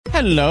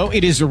Hello,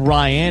 it is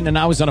Ryan, and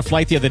I was on a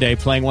flight the other day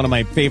playing one of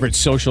my favorite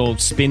social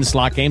spin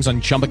slot games on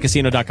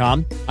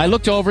ChumbaCasino.com. I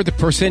looked over at the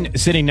person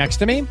sitting next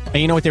to me, and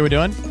you know what they were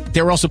doing?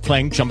 They were also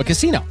playing Chumba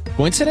Casino.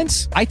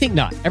 Coincidence? I think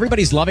not.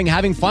 Everybody's loving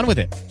having fun with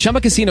it.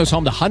 Chumba Casino is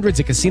home to hundreds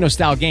of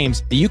casino-style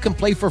games that you can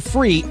play for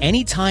free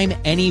anytime,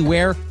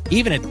 anywhere,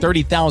 even at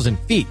 30,000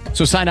 feet.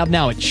 So sign up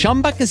now at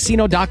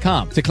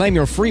ChumbaCasino.com to claim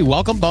your free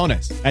welcome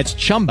bonus. That's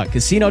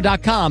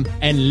ChumbaCasino.com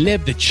and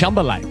live the Chumba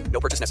life.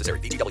 No purchase necessary.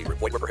 VGW.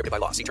 Void where prohibited by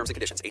law. See terms and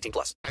conditions. 18+.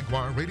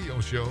 Jaguar Radio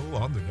Show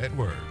on the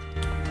network.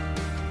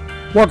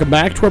 Welcome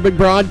back to our big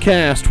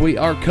broadcast. We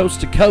are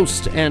coast to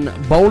coast and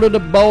boulder to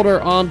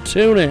boulder on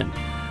TuneIn,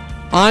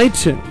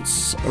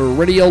 iTunes,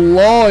 Radio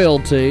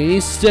Loyalty,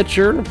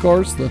 Stitcher, and of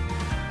course the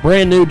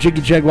brand new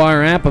Jiggy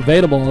Jaguar app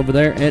available over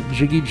there at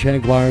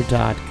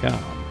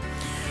JiggyJaguar.com.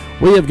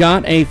 We have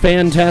got a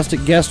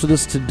fantastic guest with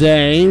us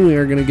today. We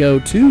are going to go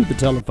to the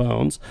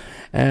telephones,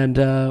 and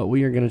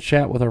we are going to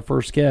chat with our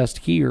first guest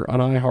here on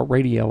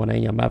iHeartRadio and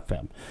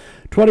AM/FM.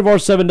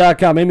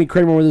 247.com. Amy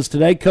Kramer with us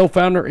today,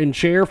 co-founder and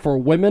chair for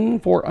Women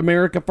for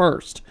America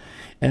First.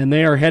 And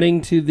they are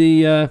heading to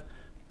the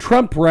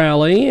Trump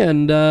rally,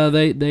 and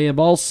they have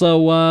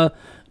also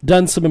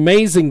done some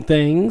amazing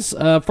things.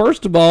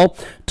 First of all,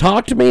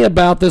 talk to me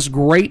about this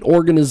great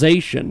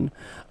organization,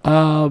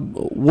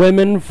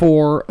 Women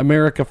for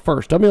America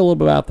First. Tell me a little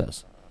bit about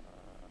this.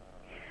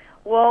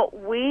 Well,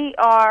 we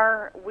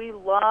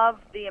love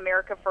the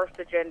America First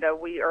agenda.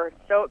 We are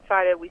so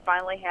excited. We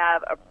finally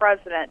have a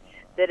president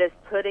that is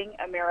putting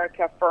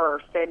America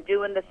first and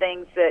doing the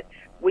things that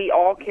we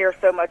all care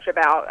so much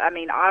about. I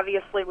mean,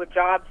 obviously with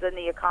jobs and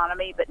the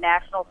economy, but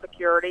national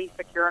security,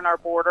 securing our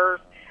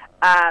borders.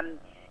 I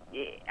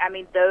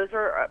mean, those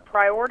are a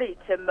priority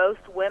to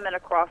most women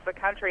across the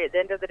country. At the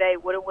end of the day,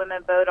 what do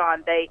women vote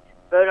on? They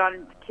vote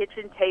on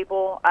kitchen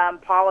table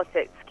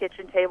politics,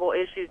 kitchen table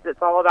issues.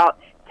 It's all about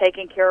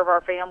taking care of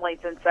our families.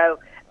 And so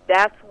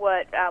that's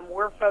what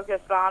we're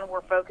focused on.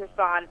 We're focused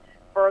on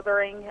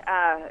furthering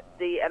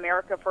the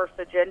America First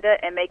agenda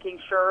and making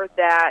sure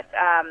that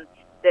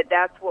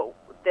that's what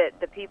that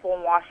the people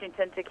in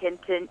Washington to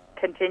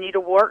continue to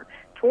work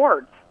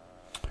towards.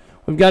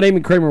 We've got Amy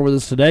Kramer with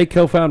us today,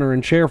 co-founder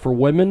and chair for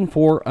Women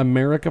for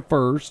America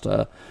First,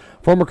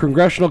 former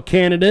congressional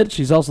candidate.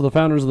 She's also the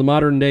founders of the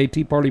modern-day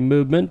Tea Party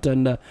movement,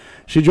 and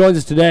she joins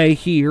us today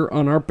here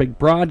on our big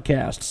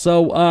broadcast.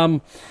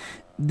 So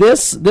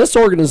this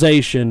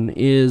organization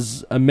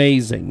is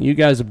amazing. You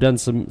guys have done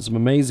some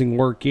amazing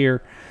work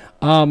here.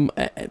 Tell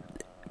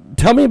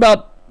me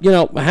about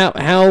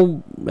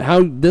how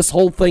this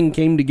whole thing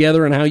came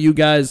together and how you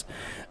guys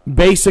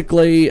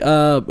basically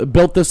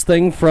built this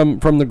thing from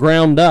the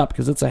ground up,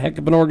 because it's a heck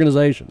of an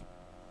organization.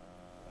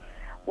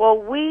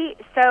 Well,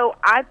 so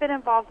I've been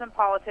involved in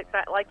politics.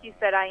 Like you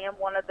said, I am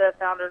one of the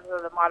founders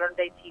of the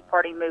modern-day Tea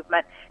Party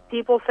movement.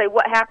 People say,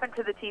 what happened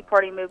to the Tea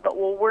Party movement?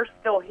 Well, we're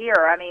still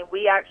here. I mean,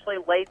 we actually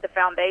laid the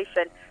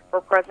foundation for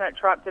President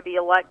Trump to be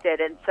elected.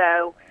 And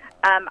so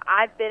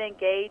I've been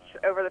engaged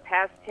over the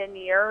past 10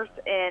 years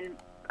and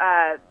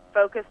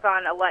focused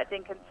on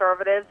electing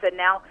conservatives. And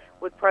now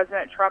with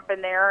President Trump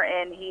in there,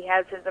 and he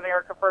has his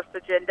America First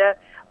agenda,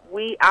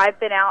 I've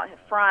been out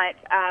front.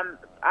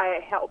 I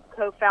helped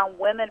co-found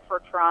Women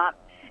for Trump,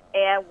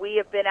 and we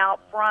have been out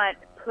front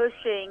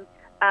pushing,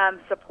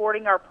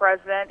 supporting our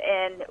president,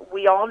 and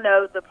we all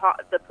know the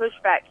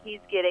pushback he's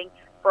getting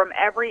from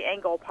every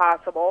angle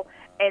possible.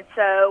 And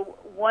so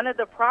one of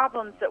the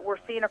problems that we're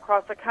seeing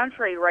across the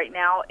country right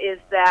now is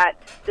that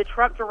the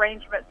Trump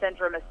derangement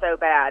syndrome is so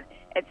bad.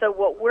 And so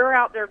what we're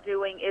out there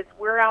doing is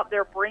we're out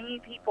there bringing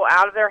people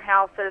out of their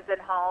houses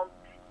and homes,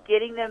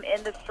 getting them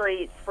in the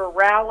streets for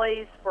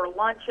rallies, for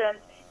luncheons,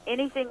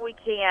 anything we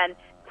can,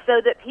 so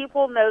that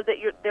people know that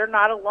they're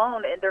not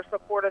alone in their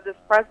support of this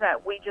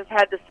president. We just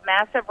had this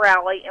massive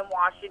rally in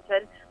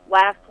Washington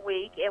last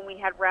week, and we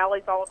had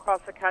rallies all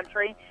across the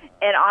country.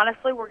 And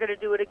honestly, we're going to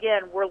do it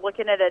again. We're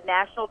looking at a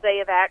National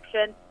Day of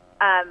Action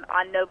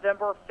on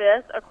November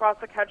 5th across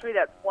the country.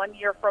 That's 1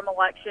 year from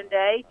Election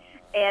Day.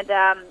 And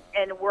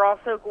we're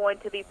also going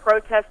to be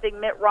protesting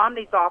Mitt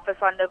Romney's office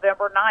on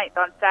November 9th,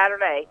 on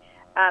Saturday,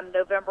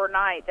 November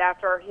 9th,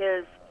 after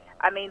his,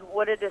 I mean,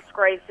 what a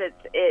disgrace it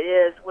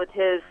is with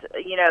his,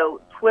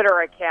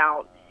 Twitter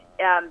account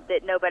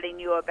that nobody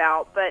knew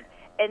about.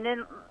 And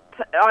then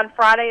on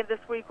Friday of this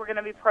week, we're going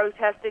to be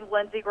protesting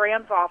Lindsey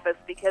Graham's office,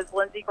 because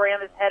Lindsey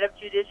Graham is head of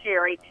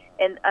Judiciary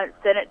and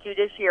Senate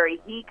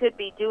Judiciary. He could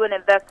be doing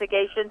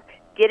investigations,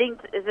 getting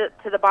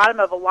to the bottom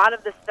of a lot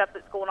of the stuff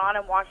that's going on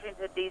in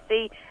Washington,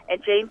 D.C.,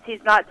 and James,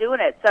 he's not doing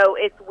it. So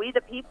it's we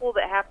the people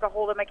that have to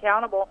hold him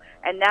accountable,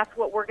 and that's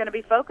what we're going to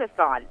be focused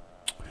on.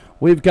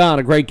 We've got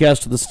a great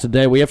guest with us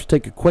today. We have to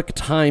take a quick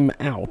time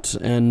out,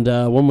 and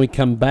when we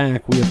come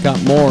back, we have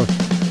got more.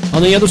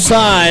 On the other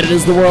side, it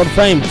is the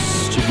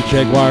world-famous Jiggy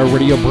Jaguar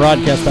radio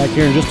broadcast back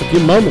here in just a few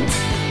moments.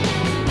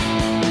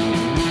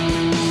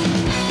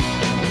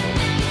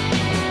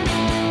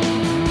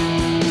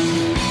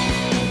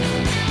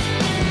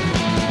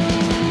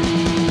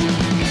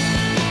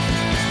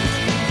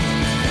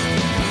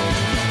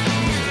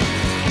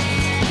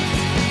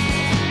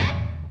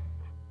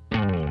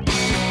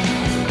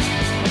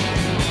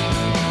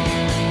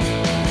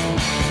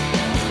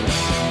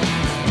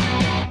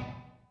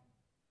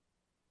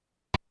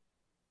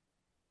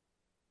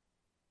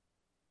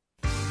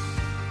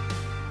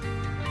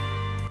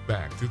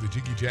 back to the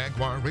Jiggy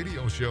Jaguar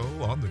Radio Show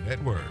on the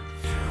network.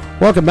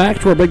 Welcome back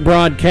to our big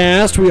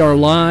broadcast. We are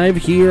live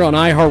here on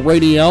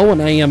iHeartRadio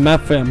and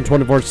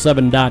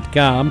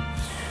AMFM247.com.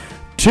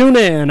 Tune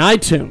in,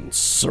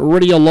 iTunes,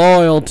 Radio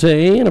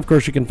Loyalty, and of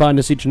course you can find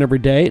us each and every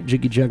day at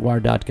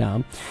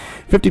JiggyJaguar.com.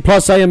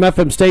 50-plus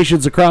AM/FM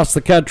stations across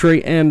the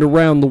country and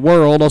around the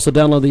world. Also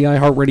download the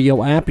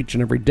iHeartRadio app each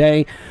and every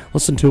day.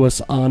 Listen to us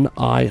on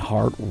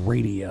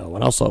iHeartRadio.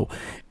 And also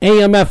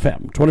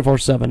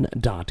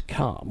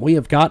AMFM247.com. We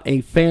have got a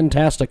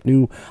fantastic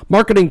new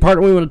marketing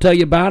partner we want to tell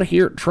you about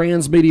here at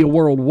Transmedia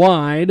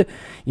Worldwide.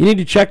 You need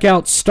to check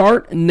out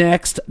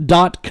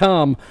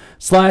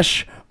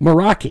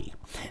startnext.com/Meraki.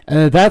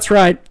 That's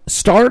right,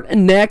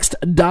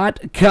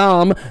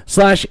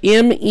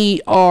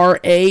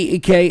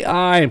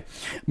 startnext.com/MERAKI.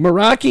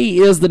 Meraki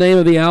is the name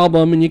of the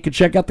album, and you can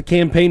check out the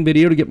campaign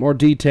video to get more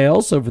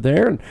details over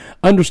there and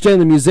understand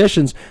the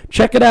musicians.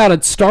 Check it out at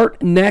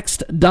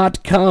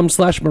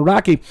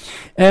startnext.com/Meraki.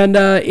 And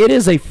it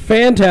is a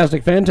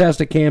fantastic,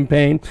 fantastic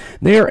campaign.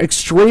 They are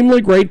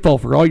extremely grateful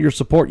for all your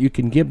support you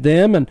can give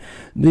them, and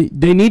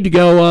they need to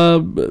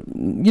go,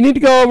 you need to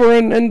go over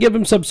and give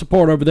them some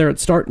support over there at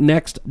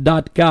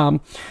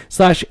startnext.com/MERAKI,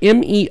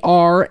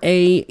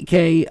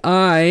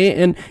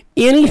 and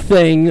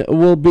anything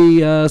will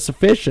be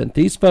sufficient.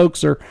 These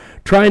folks are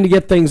trying to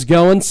get things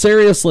going.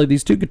 Seriously,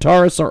 these two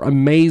guitarists are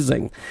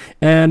amazing.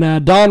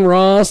 And Don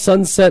Ross,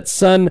 Sunset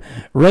Sun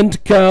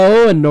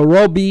Rentco, and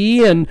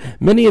Nairobi, and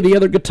many of the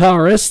other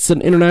guitarists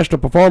and international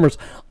performers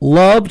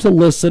love to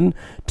listen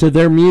to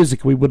their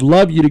music. We would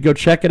love you to go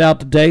check it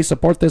out today,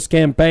 support this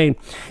campaign,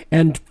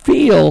 and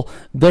feel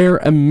their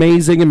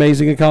amazing,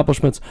 amazing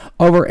accomplishments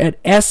over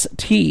at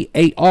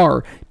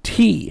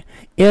startnext.com/MERAKI,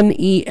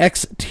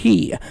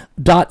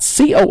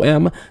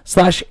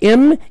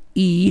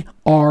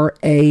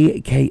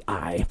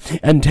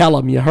 and tell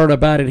them you heard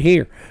about it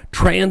here.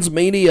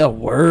 Transmedia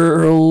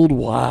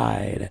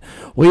Worldwide.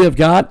 We have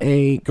got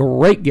a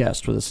great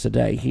guest with us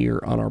today here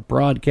on our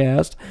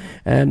broadcast,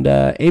 and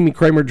Amy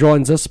Kramer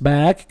joins us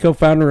back,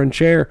 co-founder and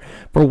chair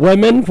for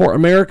Women for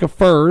America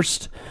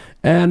First.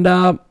 And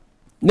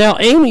now,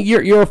 Amy,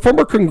 you're a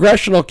former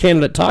congressional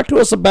candidate. Talk to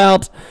us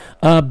about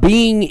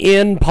being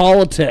in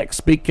politics,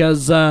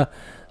 because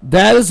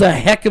that is a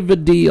heck of a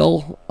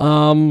deal.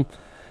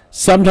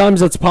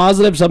 Sometimes it's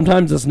positive,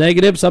 sometimes it's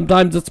negative,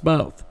 sometimes it's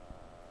both.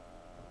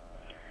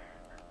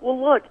 Well,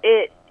 look,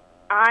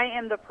 I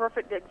am the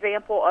perfect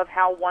example of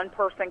how one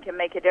person can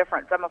make a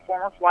difference. I'm a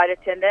former flight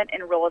attendant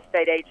and real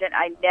estate agent.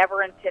 I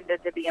never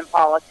intended to be in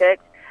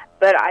politics,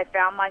 but I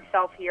found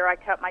myself here. I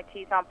cut my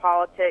teeth on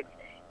politics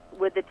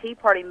with the Tea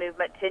Party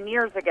movement 10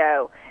 years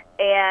ago.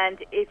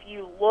 And if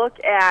you look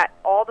at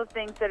all the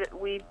things that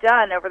we've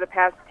done over the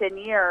past 10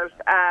 years,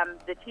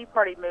 the Tea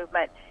Party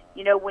movement,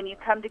 you know, when you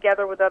come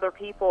together with other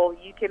people,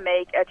 you can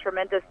make a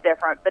tremendous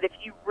difference. But if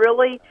you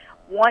really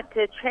want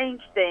to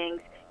change things,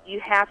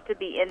 you have to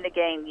be in the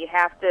game. You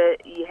have to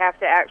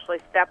actually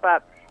step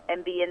up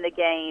and be in the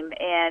game.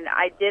 And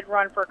I did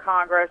run for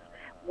Congress.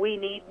 We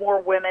need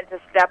more women to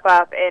step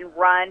up and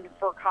run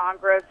for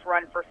Congress,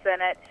 run for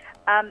Senate,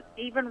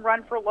 even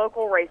run for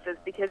local races,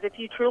 because if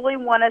you truly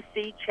want to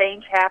see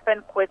change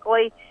happen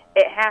quickly,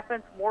 it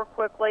happens more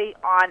quickly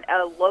on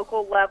a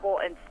local level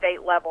and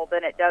state level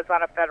than it does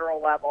on a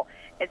federal level.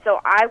 And so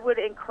I would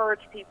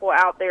encourage people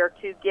out there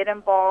to get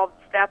involved,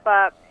 step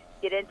up,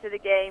 get into the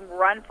game,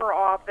 run for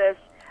office,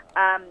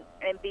 and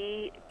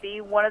be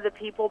one of the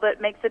people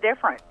that makes a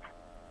difference.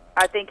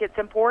 I think it's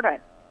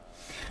important.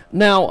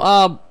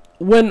 Now,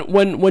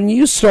 when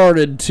you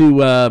started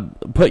to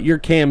put your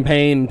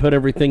campaign, put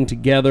everything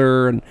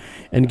together, and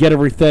get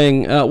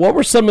everything, what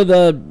were some of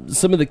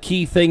the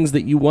key things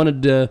that you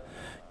wanted to,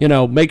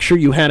 make sure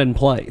you had in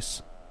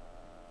place?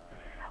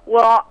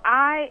 Well,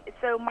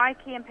 so my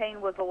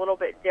campaign was a little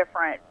bit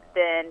different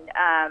than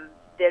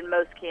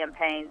most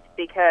campaigns,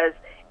 because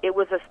it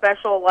was a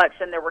special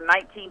election. There were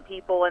 19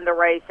 people in the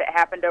race. It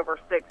happened over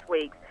 6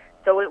 weeks.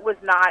 So it was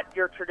not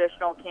your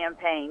traditional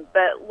campaign.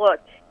 But look,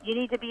 you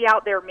need to be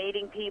out there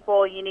meeting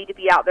people. You need to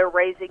be out there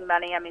raising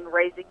money. I mean,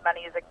 raising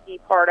money is a key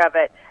part of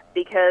it,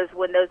 because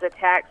when those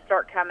attacks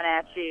start coming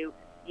at you,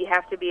 you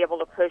have to be able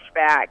to push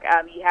back.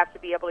 You have to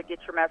be able to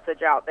get your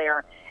message out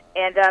there.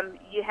 And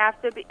you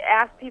have to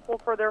ask people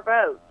for their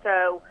vote.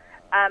 So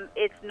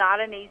it's not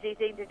an easy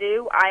thing to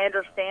do. I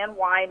understand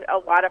why a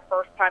lot of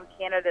first-time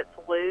candidates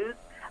lose.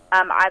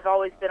 I've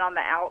always been on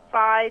the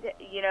outside,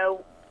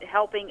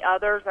 helping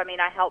others. I mean,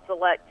 I helped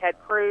elect Ted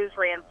Cruz,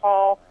 Rand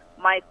Paul,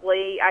 Mike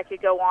Lee. I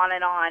could go on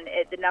and on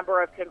at the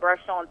number of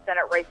congressional and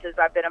Senate races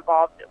I've been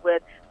involved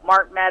with.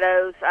 Mark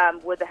Meadows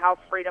with the House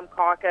Freedom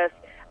Caucus.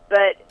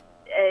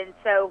 And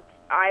so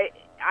I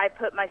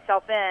put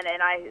myself in,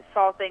 and I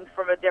saw things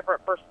from a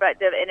different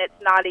perspective, and it's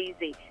not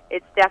easy.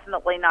 It's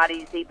definitely not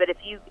easy. But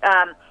if you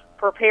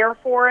prepare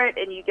for it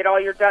and you get all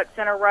your ducks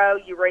in a row,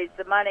 you raise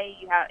the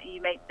money,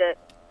 you make the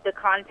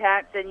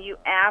contacts, and you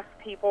ask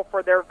people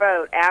for their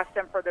vote, ask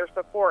them for their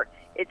support,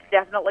 it's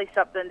definitely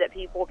something that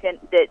you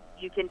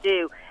can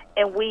do.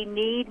 and we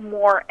need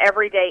more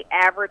everyday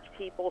average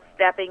people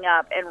stepping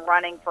up and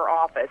running for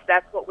office.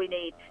 That's what we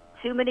need.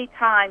 Too many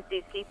times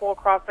these people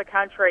across the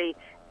country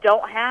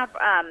don't have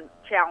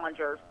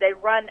challengers. They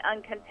run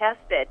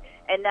uncontested,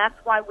 and that's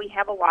why we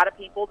have a lot of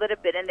people that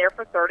have been in there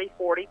for 30,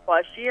 40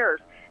 plus years.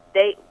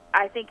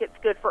 I think it's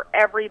good for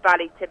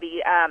everybody to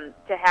be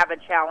to have a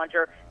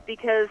challenger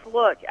because,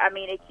 look, I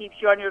mean, it keeps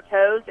you on your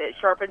toes, it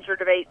sharpens your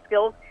debate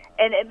skills,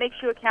 and it makes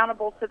you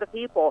accountable to the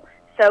people.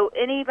 So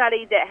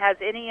anybody that has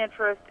any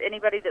interest,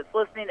 anybody that's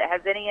listening that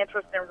has any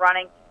interest in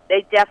running,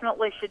 they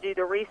definitely should do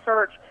the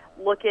research,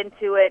 look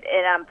into it,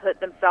 and put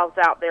themselves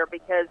out there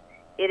because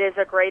it is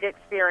a great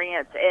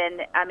experience.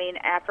 And, I mean,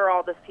 after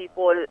all, this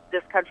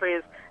country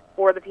is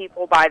for the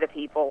people, by the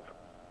people.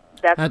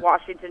 That's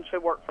Washington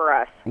should work for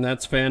us.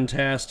 That's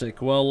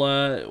fantastic.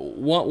 Well,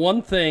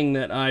 one thing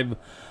that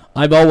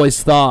I've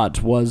always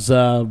thought was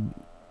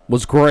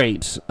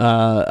great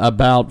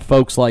about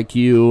folks like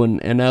you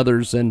and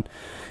others and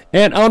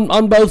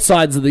on both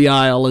sides of the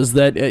aisle is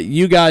that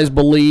you guys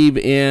believe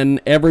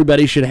in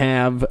everybody should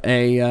have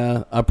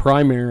a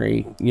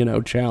primary,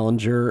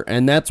 challenger,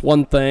 and that's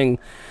one thing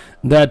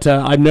that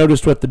I've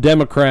noticed with the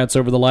Democrats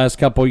over the last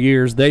couple of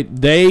years.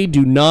 They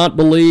do not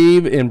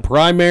believe in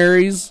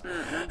primaries.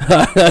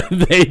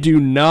 They do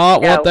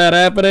not want that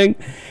happening.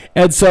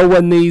 And so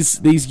when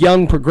these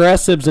young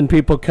progressives and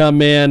people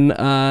come in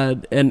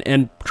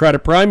and try to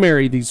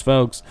primary these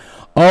folks,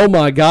 oh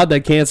my God,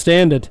 they can't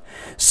stand it.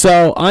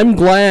 So I'm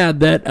glad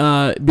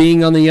that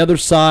being on the other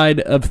side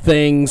of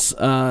things,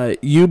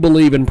 you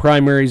believe in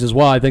primaries as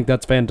well. I think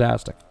that's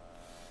fantastic.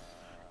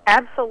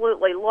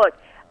 Absolutely. Look,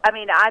 I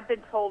mean, I've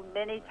been told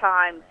many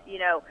times,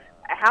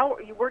 how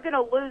we're going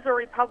to lose a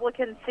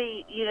Republican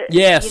seat,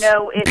 yes.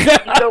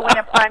 If you go in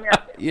a primary.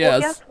 Yes.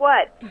 Well, guess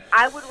what?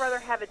 I would rather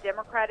have a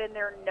Democrat in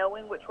there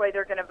knowing which way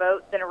they're going to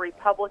vote than a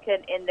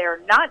Republican in there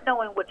not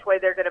knowing which way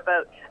they're going to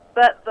vote,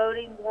 but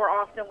voting more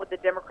often with the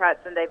Democrats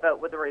than they vote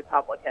with the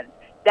Republicans.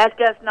 That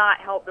does not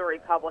help the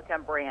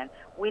Republican brand.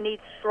 We need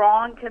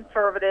strong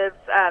conservatives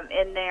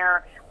in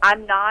there.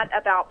 I'm not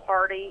about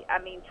party. I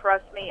mean,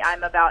 trust me,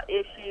 I'm about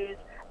issues.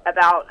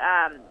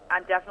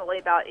 I'm definitely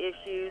about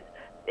issues,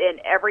 and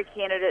every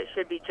candidate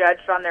should be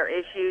judged on their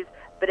issues.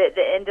 But at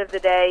the end of the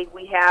day,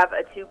 we have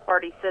a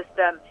two-party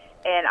system,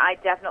 and I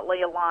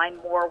definitely align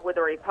more with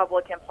the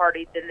Republican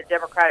Party than the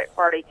Democratic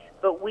Party.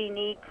 But we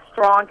need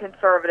strong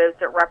conservatives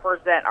that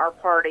represent our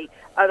party.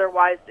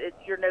 Otherwise,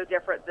 you're no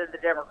different than the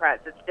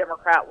Democrats. It's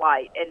Democrat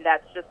light, and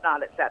that's just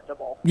not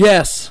acceptable.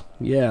 Yes.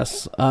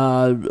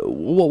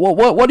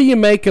 What do you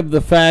make of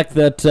the fact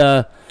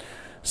that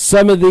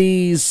some of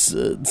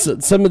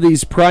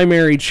these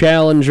primary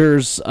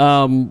challengers,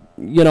 one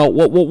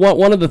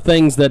of the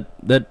things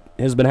that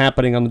has been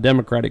happening on the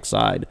Democratic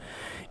side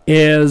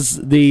is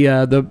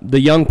the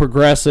young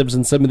progressives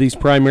and some of these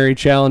primary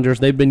challengers,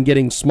 they've been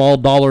getting small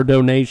dollar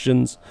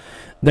donations.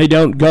 They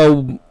don't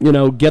go,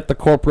 get the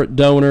corporate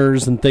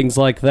donors and things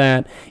like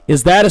that.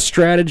 Is that a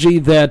strategy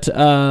that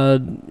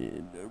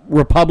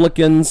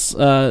Republicans,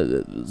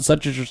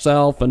 such as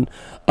yourself and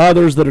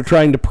others that are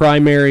trying to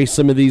primary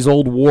some of these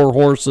old war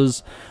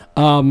horses,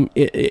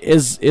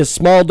 is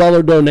small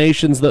dollar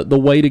donations the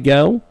way to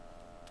go?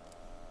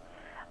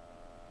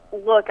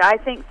 Look, I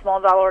think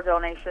small dollar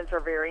donations are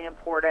very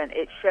important.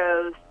 It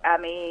shows, I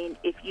mean,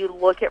 if you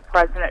look at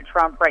President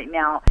Trump right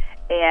now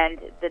and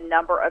the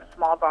number of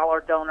small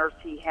dollar donors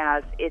he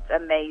has, it's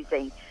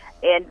amazing.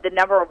 And the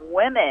number of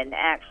women,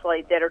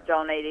 actually, that are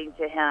donating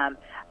to him,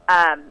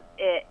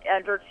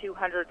 under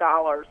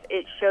 $200,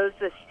 it shows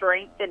the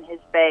strength in his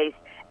base,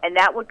 and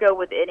that would go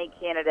with any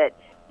candidate.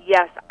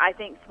 Yes, I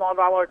think small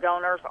dollar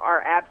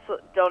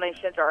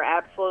donations are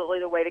absolutely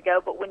the way to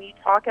go. But when you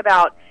talk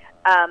about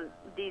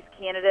these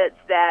candidates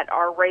that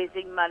are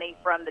raising money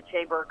from the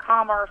Chamber of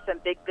Commerce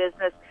and big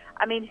business,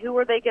 I mean, who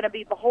are they going to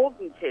be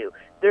beholden to?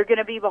 They're going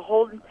to be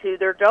beholden to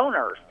their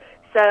donors.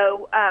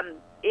 So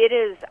it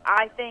is,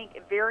 I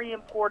think, very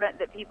important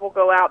that people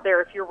go out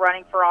there, if you're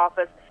running for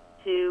office,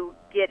 to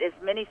get as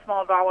many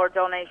small dollar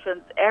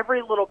donations.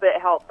 Every little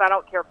bit helps. I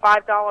don't care,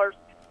 $5,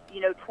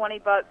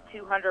 $20,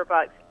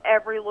 $200.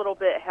 Every little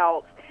bit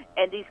helps.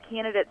 And these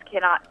candidates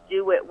cannot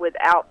do it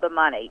without the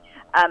money.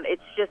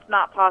 It's just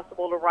not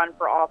possible to run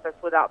for office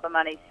without the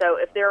money. So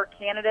if there are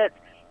candidates,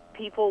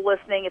 people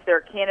listening, if there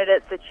are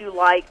candidates that you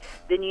like,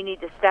 then you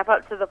need to step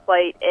up to the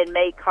plate and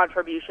make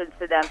contributions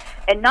to them.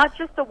 And not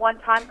just a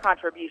one-time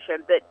contribution,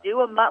 but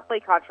do a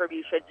monthly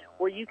contribution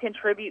where you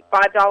contribute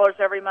 $5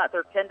 every month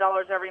or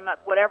 $10 every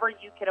month, whatever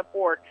you can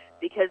afford.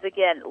 Because,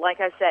 again, like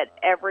I said,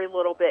 every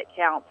little bit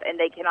counts, and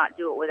they cannot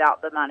do it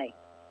without the money.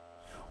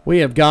 We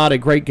have got a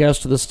great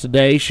guest with us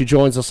today. She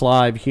joins us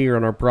live here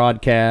on our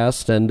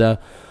broadcast. And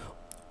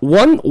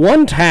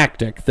one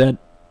tactic that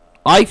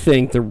I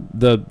think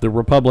the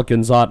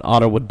Republicans ought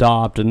to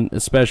adopt, and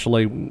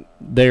especially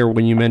there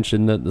when you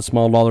mentioned the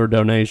small dollar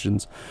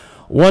donations,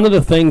 one of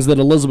the things that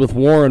Elizabeth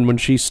Warren, when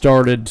she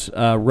started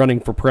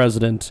running for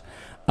president,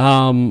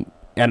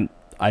 and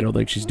I don't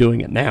think she's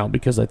doing it now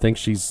because I think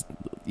she's,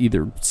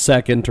 either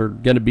second or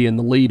going to be in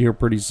the lead here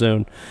pretty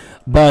soon.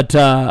 But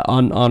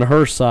on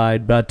her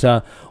side, but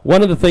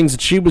one of the things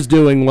that she was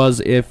doing was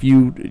if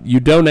you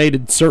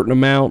donated certain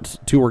amount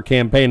to her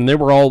campaign, and they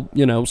were all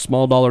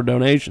small dollar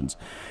donations,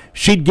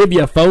 she'd give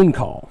you a phone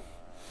call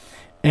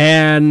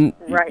and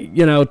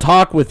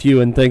talk with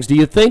you and things. Do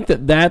you think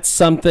that that's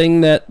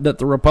something that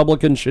the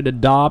Republicans should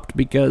adopt,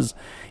 because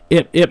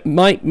it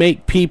might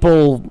make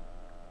people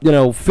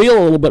feel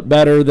a little bit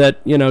better that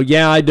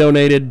I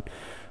donated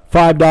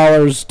 $5,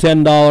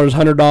 $10,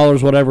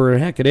 $100, whatever the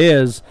heck it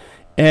is,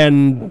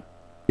 and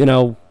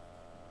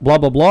blah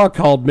blah blah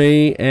called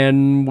me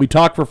and we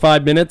talked for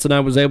 5 minutes and I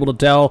was able to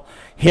tell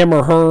him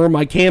or her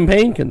my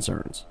campaign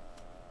concerns?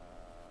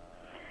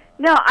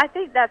 No, I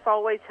think that's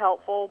always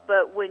helpful,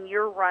 but when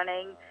you're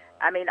running,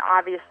 I mean,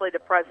 obviously the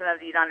President of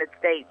the United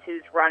States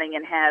who's running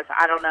and has,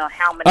 I don't know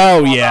how many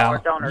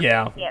donors, you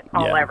can't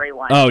call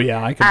everyone. Oh,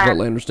 yeah, I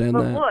completely understand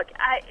that. But look,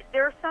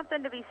 there's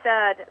something to be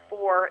said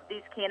for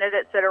these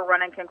candidates that are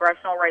running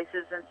congressional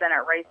races and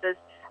Senate races.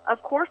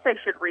 Of course they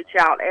should reach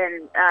out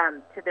and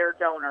to their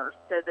donors,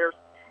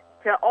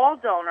 to all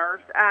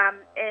donors,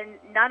 and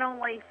not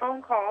only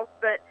phone calls,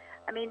 but,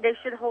 I mean, they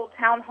should hold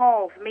town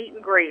halls, meet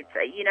and greets.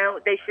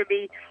 They should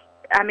be,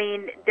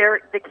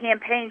 the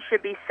campaign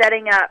should be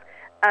setting up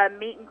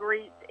meet and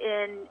greets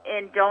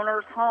in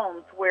donors'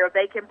 homes where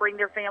they can bring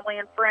their family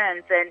and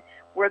friends and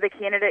where the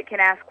candidate can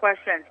ask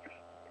questions.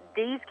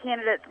 These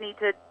candidates need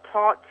to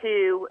talk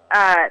to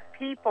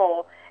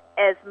people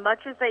as much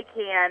as they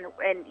can,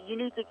 and you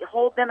need to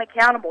hold them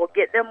accountable.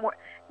 Get them.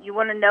 You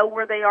want to know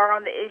where they are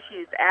on the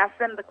issues. Ask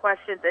them the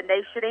questions, and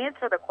they should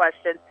answer the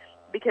questions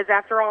because,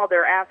 after all,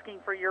 they're asking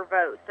for your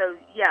vote. So,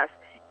 yes,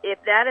 if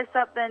that is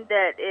something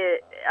that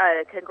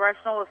a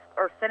congressional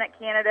or Senate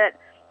candidate,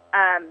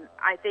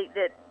 I think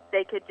that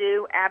they could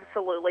do,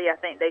 absolutely, I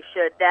think they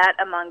should. That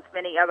amongst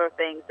many other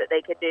things that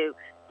they could do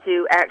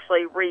to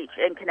actually reach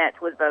and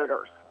connect with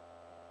voters.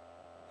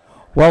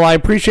 Well, I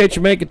appreciate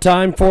you making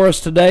time for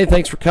us today.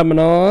 Thanks for coming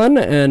on,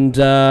 and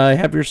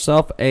have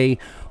yourself a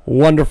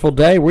wonderful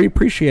day. We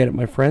appreciate it,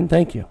 my friend.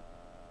 Thank you.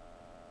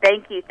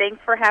 Thank you. Thanks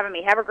for having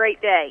me. Have a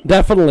great day.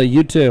 Definitely.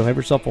 You too. Have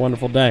yourself a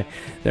wonderful day.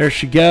 There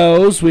she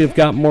goes. We've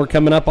got more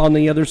coming up on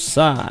the other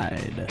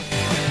side.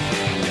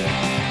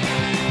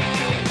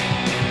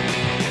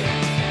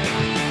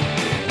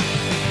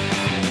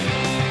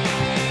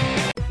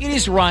 It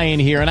is Ryan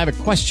here, and I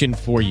have a question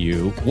for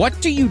you. What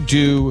do you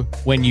do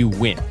when you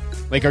win?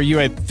 Like, are you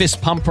a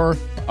fist pumper,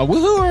 a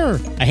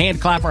woohooer, a hand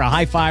clapper, a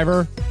high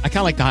fiver? I kind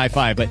of like the high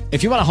five, but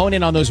if you want to hone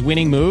in on those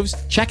winning moves,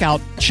 check out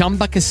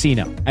Chumba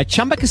Casino. At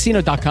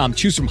ChumbaCasino.com,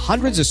 choose from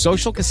hundreds of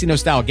social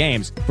casino-style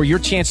games for your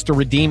chance to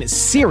redeem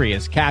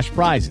serious cash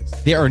prizes.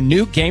 There are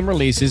new game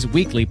releases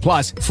weekly,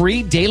 plus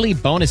free daily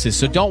bonuses,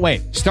 so don't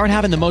wait. Start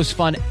having the most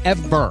fun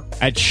ever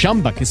at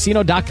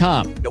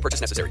ChumbaCasino.com. No purchase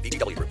necessary.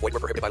 VGW. Void where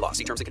prohibited by law.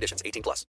 See terms and conditions. 18+.